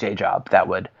kind of J job that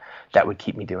would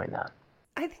keep me doing that.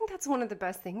 I think that's one of the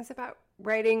best things about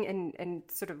writing and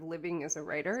sort of living as a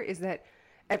writer is that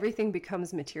everything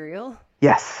becomes material.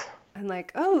 Yes. And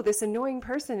like, oh, this annoying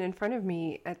person in front of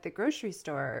me at the grocery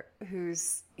store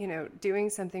who's, doing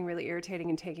something really irritating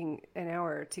and taking an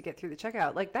hour to get through the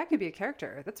checkout. Like that could be a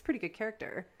character. That's a pretty good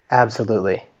character.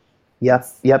 Absolutely. Yep.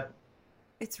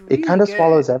 It's really it kind of good.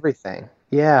 Swallows everything.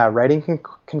 Yeah, writing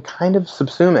can kind of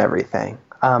subsume everything.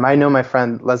 I know my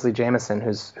friend Leslie Jameson,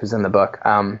 who's in the book.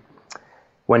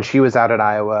 When she was out at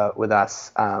Iowa with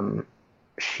us,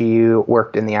 she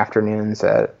worked in the afternoons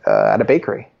at a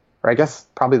bakery. Or I guess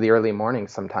probably the early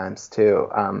mornings sometimes too,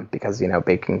 because,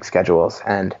 baking schedules.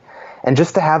 And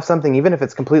just to have something, even if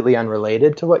it's completely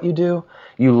unrelated to what you do,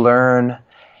 you learn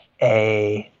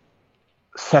a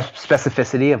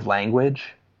specificity of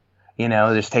language.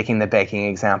 Just taking the baking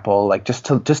example, like just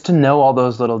to know all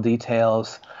those little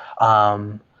details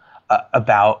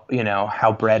about,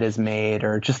 how bread is made,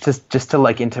 or just to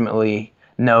like intimately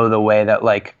know the way that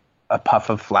like a puff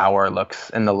of flour looks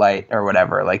in the light or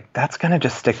whatever, like that's going to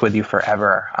just stick with you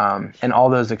forever. And all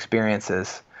those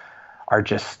experiences are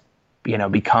just,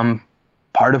 become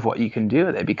part of what you can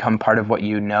do. They become part of what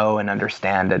you know and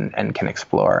understand and can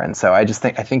explore. And so I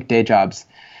think day jobs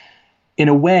in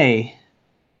a way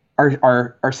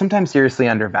are sometimes seriously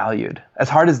undervalued, as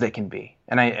hard as they can be.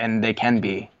 And they can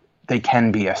be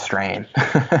a strain.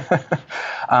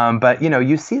 But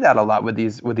you see that a lot with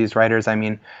these writers. I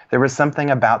mean, there was something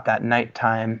about that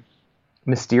nighttime,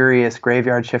 mysterious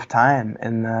graveyard shift time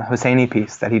in the Hosseini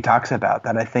piece that he talks about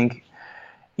that I think,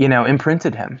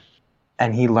 imprinted him,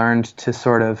 and he learned to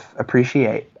sort of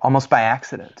appreciate almost by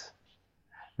accident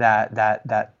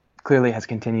that clearly has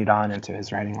continued on into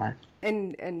his writing life.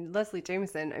 And Leslie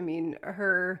Jameson, I mean,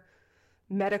 her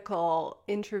medical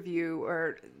interview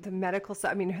or the medical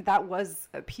stuff, I mean, that was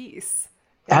a piece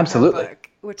in Absolutely. her book,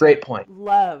 which Great point.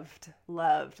 Loved.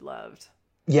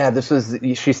 Yeah,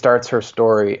 she starts her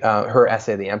story, her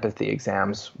essay, The Empathy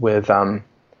Exams, with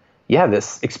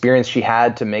this experience she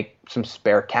had to make some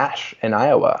spare cash in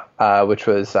Iowa, which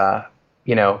was the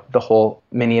whole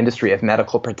mini industry of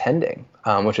medical pretending,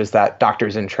 which is that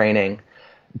doctors in training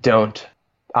don't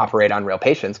operate on real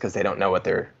patients because they don't know what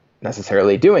they're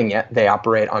necessarily doing yet. They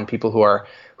operate on people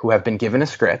who have been given a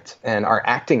script and are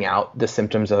acting out the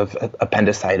symptoms of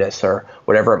appendicitis or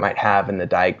whatever it might have, and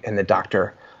the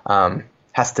doctor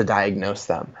has to diagnose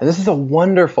them. And this is a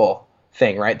wonderful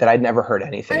thing, right? That I'd never heard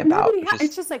anything about.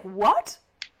 It's just like, what?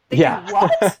 Yeah.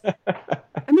 What?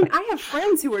 I mean, I have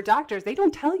friends who are doctors. They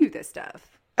don't tell you this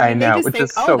stuff. I know. They just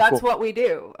think, so that's cool. what we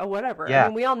do, or whatever. Yeah. I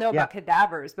mean, we all know about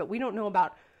cadavers, but we don't know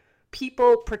about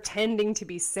people pretending to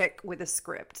be sick with a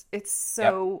script. It's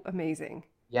so amazing.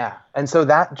 Yeah. And so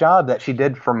that job that she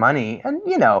did for money, and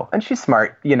and she's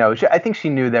smart, I think she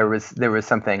knew there was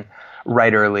something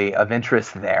writerly of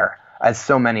interest there, as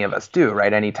so many of us do,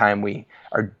 right? Anytime we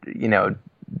are,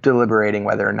 deliberating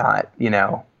whether or not,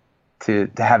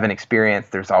 to have an experience,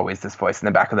 there's always this voice in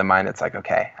the back of the mind that's like,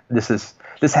 okay, this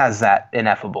has that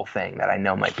ineffable thing that I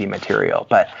know might be material,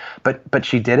 but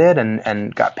she did it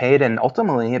and got paid, and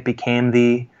ultimately it became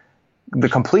the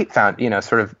complete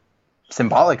sort of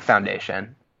symbolic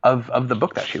foundation of the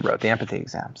book that she wrote, The Empathy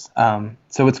Exams.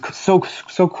 So it's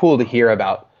so cool to hear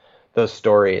about those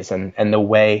stories and the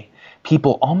way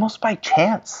people almost by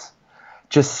chance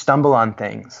just stumble on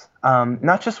things,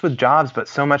 not just with jobs, but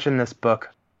so much in this book.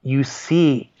 You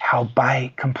see how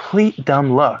by complete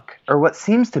dumb luck, or what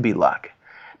seems to be luck,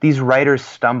 these writers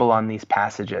stumble on these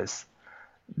passages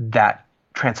that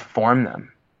transform them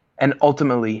and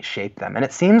ultimately shape them. And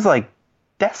it seems like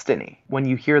destiny when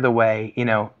you hear the way,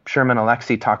 Sherman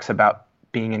Alexie talks about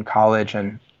being in college,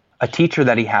 and a teacher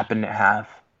that he happened to have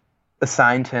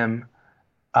assigned him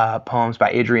poems by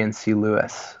Adrian C.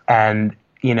 Lewis. And,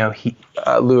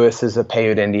 Lewis is a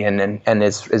Paiute Indian and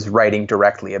is writing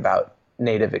directly about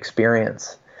Native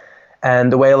experience.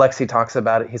 And the way Alexie talks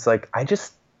about it, he's like, I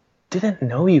just didn't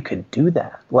know you could do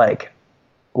that. Like,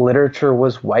 literature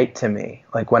was white to me.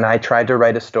 Like, when I tried to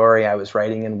write a story, I was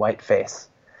writing in whiteface.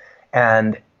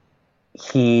 And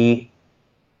it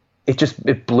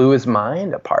blew his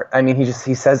mind apart. I mean,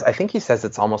 he says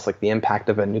it's almost like the impact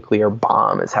of a nuclear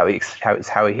bomb is how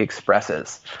he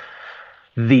expresses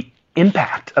the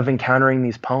impact of encountering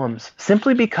these poems,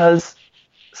 simply because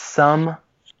some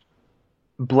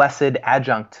blessed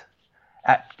adjunct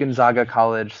at Gonzaga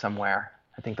College somewhere,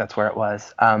 I think that's where it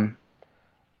was,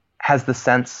 has the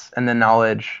sense and the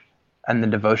knowledge and the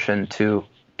devotion to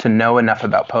know enough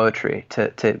about poetry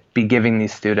to be giving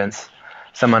these students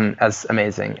someone as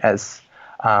amazing as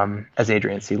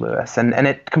Adrian C. Lewis, and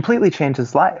it completely changed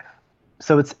his life.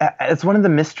 So it's one of the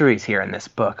mysteries here in this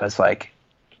book. I was like,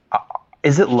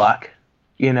 is it luck?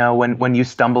 When you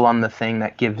stumble on the thing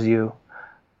that gives you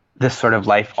this sort of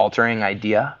life-altering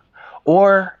idea,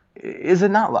 or is it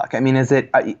not luck? I mean, is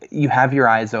it you have your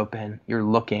eyes open, you're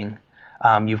looking,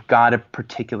 you've got a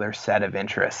particular set of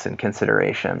interests and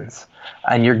considerations,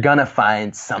 and you're gonna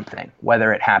find something,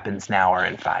 whether it happens now or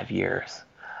in 5 years.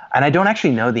 And I don't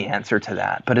actually know the answer to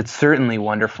that, but it's certainly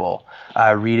wonderful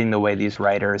reading the way these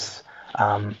writers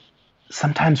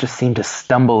sometimes just seem to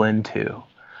stumble into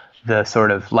the sort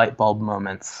of light bulb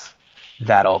moments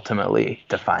that ultimately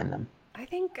define them. I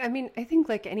think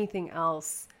like anything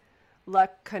else,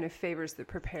 luck kind of favors the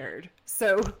prepared.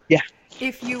 So yeah,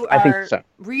 if you are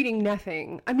reading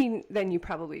nothing, then you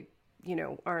probably,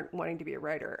 aren't wanting to be a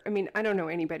writer. I mean, I don't know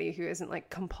anybody who isn't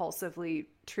like compulsively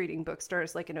treating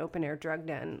bookstores like an open air drug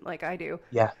den like I do.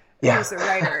 Yeah. Who's a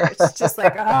writer. It's just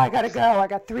like, I gotta go. I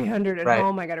got 300 at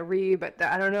home. I gotta read, but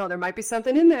I don't know. There might be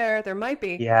something in there. There might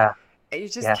be. Yeah. You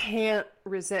just can't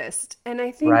resist. And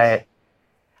I think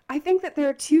that there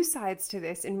are two sides to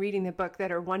this in reading the book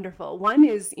that are wonderful. One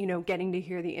is, getting to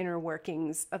hear the inner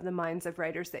workings of the minds of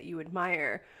writers that you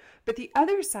admire. But the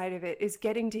other side of it is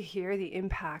getting to hear the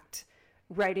impact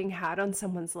writing had on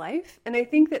someone's life. And I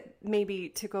think that maybe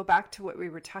to go back to what we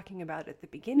were talking about at the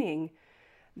beginning,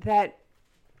 that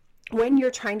when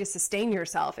you're trying to sustain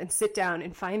yourself and sit down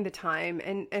and find the time,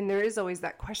 and there is always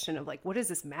that question of like, what does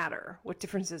this matter? What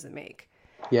difference does it make?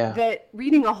 Yeah. That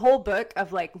reading a whole book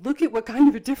of like, look at what kind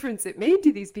of a difference it made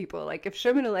to these people. Like if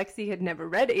Sherman Alexie had never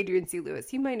read Adrian C. Lewis,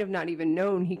 he might have not even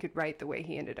known he could write the way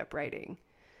he ended up writing.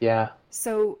 Yeah.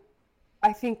 So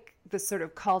I think the sort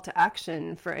of call to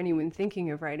action for anyone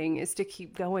thinking of writing is to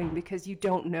keep going, because you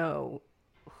don't know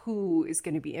who is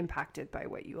going to be impacted by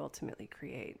what you ultimately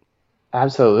create.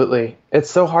 Absolutely. It's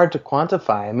so hard to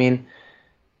quantify. I mean,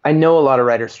 I know a lot of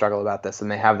writers struggle about this,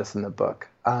 and they have this in the book.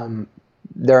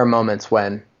 There are moments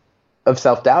of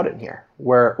self-doubt in here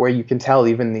where you can tell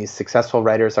even these successful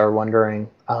writers are wondering,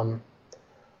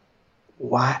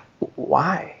 why?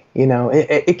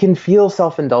 It can feel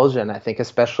self-indulgent, I think,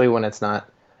 especially when it's not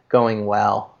going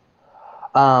well.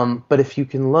 But if you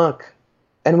can look,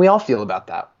 and we all feel about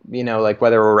that, like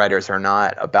whether we're writers or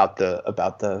not, about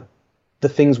the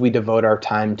things we devote our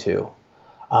time to.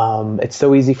 It's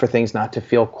so easy for things not to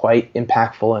feel quite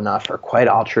impactful enough, or quite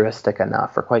altruistic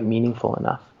enough, or quite meaningful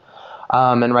enough.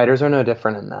 And writers are no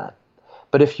different in that.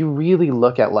 But if you really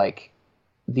look at like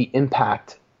the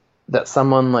impact that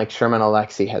someone like Sherman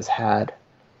Alexie has had,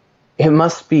 it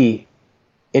must be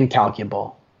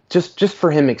incalculable. Just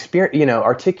for him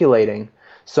articulating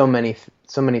so many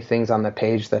things on the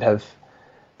page that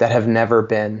have never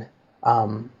been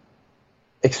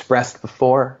expressed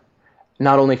before,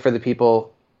 not only for the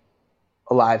people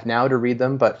alive now to read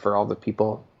them, but for all the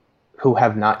people who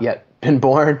have not yet been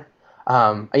born.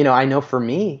 I know for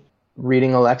me,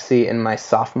 reading Alexie in my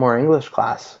sophomore English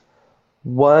class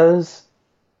was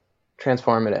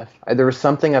transformative. There was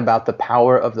something about the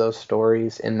power of those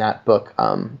stories in that book,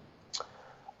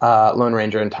 Lone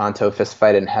Ranger and Tonto, Fist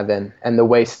Fight in Heaven, and the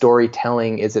way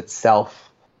storytelling is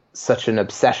itself such an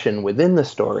obsession within the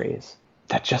stories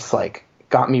that just like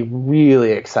got me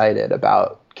really excited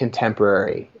about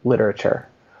contemporary literature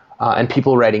and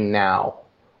people writing now,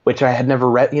 which I had never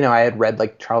read. I had read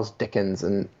like Charles Dickens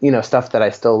and, stuff that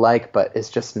I still like, but it's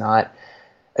just not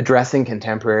addressing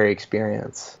contemporary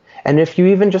experience. And if you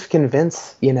even just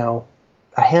convince, a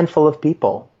handful of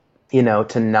people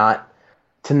to not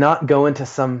go into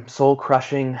some soul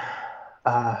crushing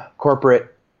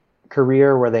corporate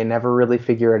career where they never really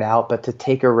figure it out, but to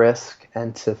take a risk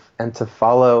and to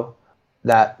follow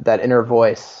that inner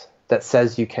voice that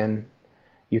says you can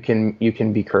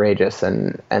be courageous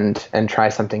and try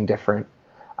something different.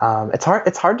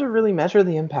 It's hard to really measure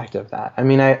the impact of that. I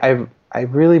mean, I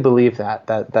really believe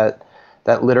that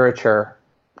literature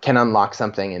can unlock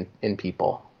something in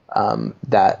people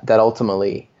that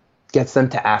ultimately gets them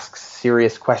to ask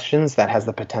serious questions that has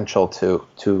the potential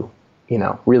to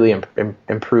really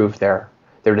improve their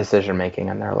decision making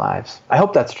in their lives. I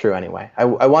hope that's true anyway. I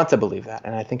want to believe that,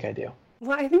 and I think I do.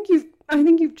 Well, I think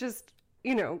you've just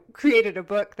created a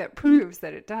book that proves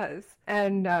that it does.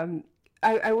 And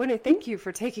I want to thank you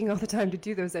for taking all the time to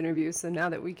do those interviews. So now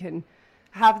that we can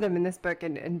have them in this book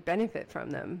and benefit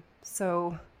from them.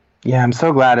 So yeah, I'm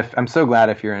so glad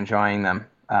if you're enjoying them.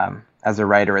 As a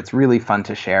writer, it's really fun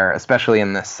to share, especially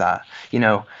in this.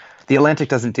 The Atlantic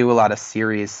doesn't do a lot of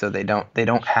series, so they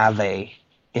don't have an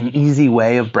easy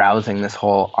way of browsing this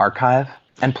whole archive.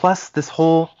 And plus, this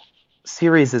whole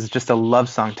series is just a love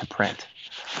song to print.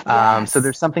 Yes. So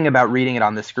there's something about reading it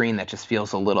on the screen that just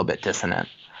feels a little bit dissonant.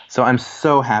 So I'm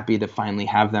so happy to finally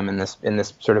have them in this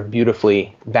sort of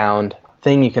beautifully bound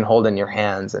thing you can hold in your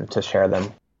hands and to share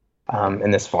them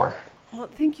in this form. Well,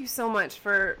 thank you so much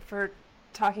for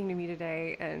talking to me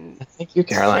today and thank you,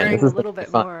 Caroline. Sharing a little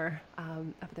bit more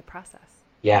of the process.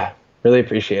 Yeah, really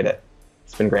appreciate it.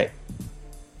 It's been great.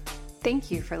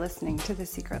 Thank you for listening to the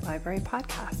Secret Library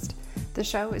podcast. The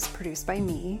show is produced by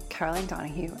me, Caroline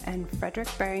Donahue, and Frederick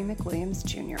Barry McWilliams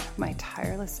Jr., my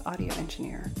tireless audio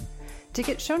engineer. To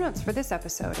get show notes for this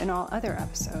episode and all other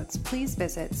episodes, please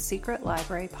visit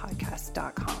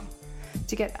secretlibrarypodcast.com.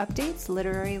 To get updates,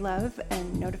 literary love,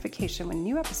 and notification when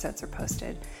new episodes are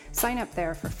posted, sign up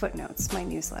there for Footnotes, my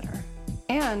newsletter.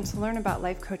 And to learn about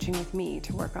life coaching with me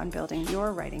to work on building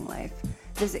your writing life,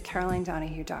 visit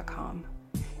carolinedonahue.com.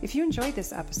 If you enjoyed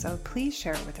this episode, please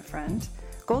share it with a friend.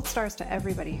 Gold stars to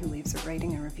everybody who leaves a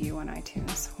rating and review on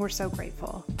iTunes. We're so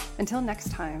grateful. Until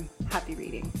next time, happy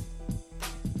reading.